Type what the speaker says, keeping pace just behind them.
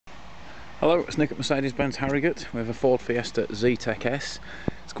Hello, it's Nick at Mercedes-Benz Harrogate with a Ford Fiesta Z-Tech S.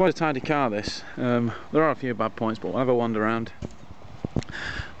 It's quite a tidy car, this. There are a few bad points, but we'll have a wander around. We'll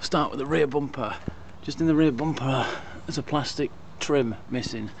start with the rear bumper. Just in the rear bumper there's a plastic trim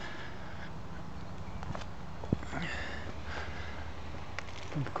missing.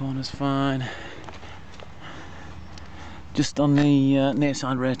 Bumper corner's fine. Just on the near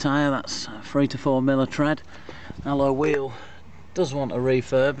side rear tyre, that's 3 to 4 mm tread. Alloy wheel does want a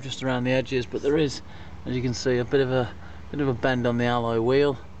refurb just around the edges, but there is, as you can see, a bit of a bend on the alloy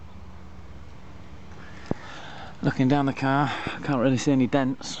wheel. Looking down the car, I can't really see any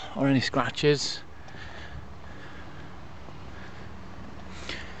dents or any scratches.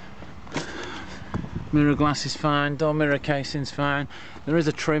 Mirror glass is fine, door mirror casing's fine. There is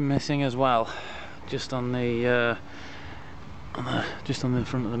a trim missing as well, just on the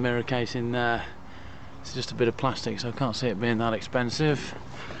front of the mirror casing there. It's just a bit of plastic, so I can't see it being that expensive.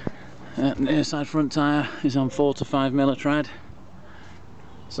 Near side front tyre is on 4 to 5 mm tread.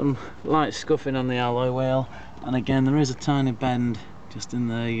 Some light scuffing on the alloy wheel, and again there is a tiny bend just in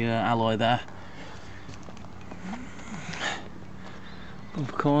the alloy there.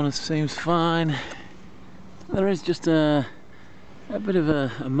 Bumper corner seems fine. There is just a bit of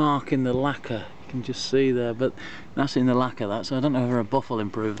a mark in the lacquer, you can just see there, but that's in the lacquer, that, so I don't know whether a buff will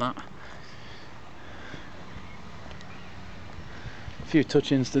improve that. A few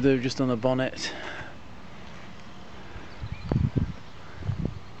touch-ins to do just on the bonnet.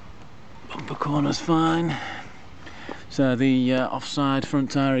 Bumper corner's fine. So the offside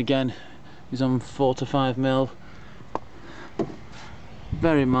front tyre again is on 4 to 5 mm.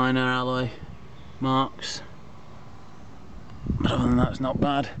 Very minor alloy marks, but other than that it's not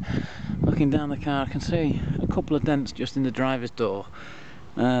bad. Looking down the car I can see a couple of dents just in the driver's door.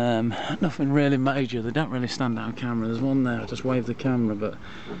 Nothing really major, they don't really stand out on camera. There's one there, I just waved the camera, but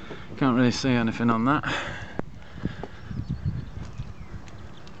can't really see anything on that.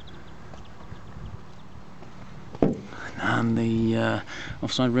 And the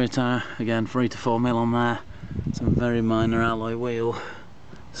offside rear tyre, again 3 to 4 mm on there. Some very minor alloy wheel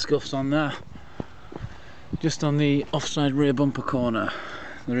scuffs on there. Just on the offside rear bumper corner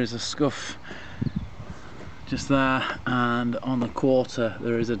there is a scuff just there, and on the quarter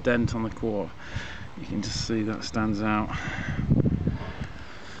there is a dent on the quarter. You can just see that stands out.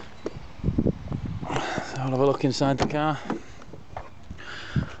 So I'll have a look inside the car.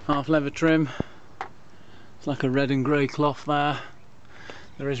 Half leather trim. It's like a red and grey cloth there.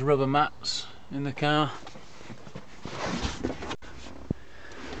 There is rubber mats in the car.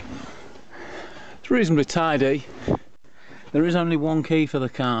 It's reasonably tidy. There is only one key for the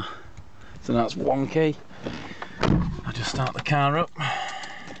car, so that's one key. I'll just start the car up.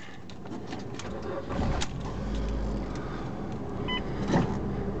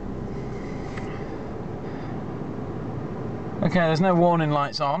 Okay, there's no warning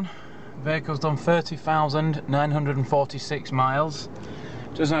lights on. The vehicle's done 30,946 miles.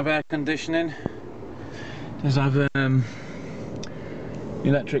 Does have air conditioning. Does have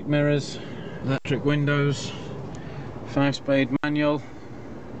electric mirrors, electric windows, 5-speed manual.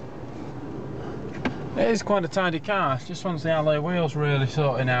 It is quite a tidy car, just wants the alloy wheels really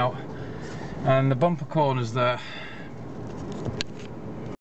sorting out, and the bumper corners there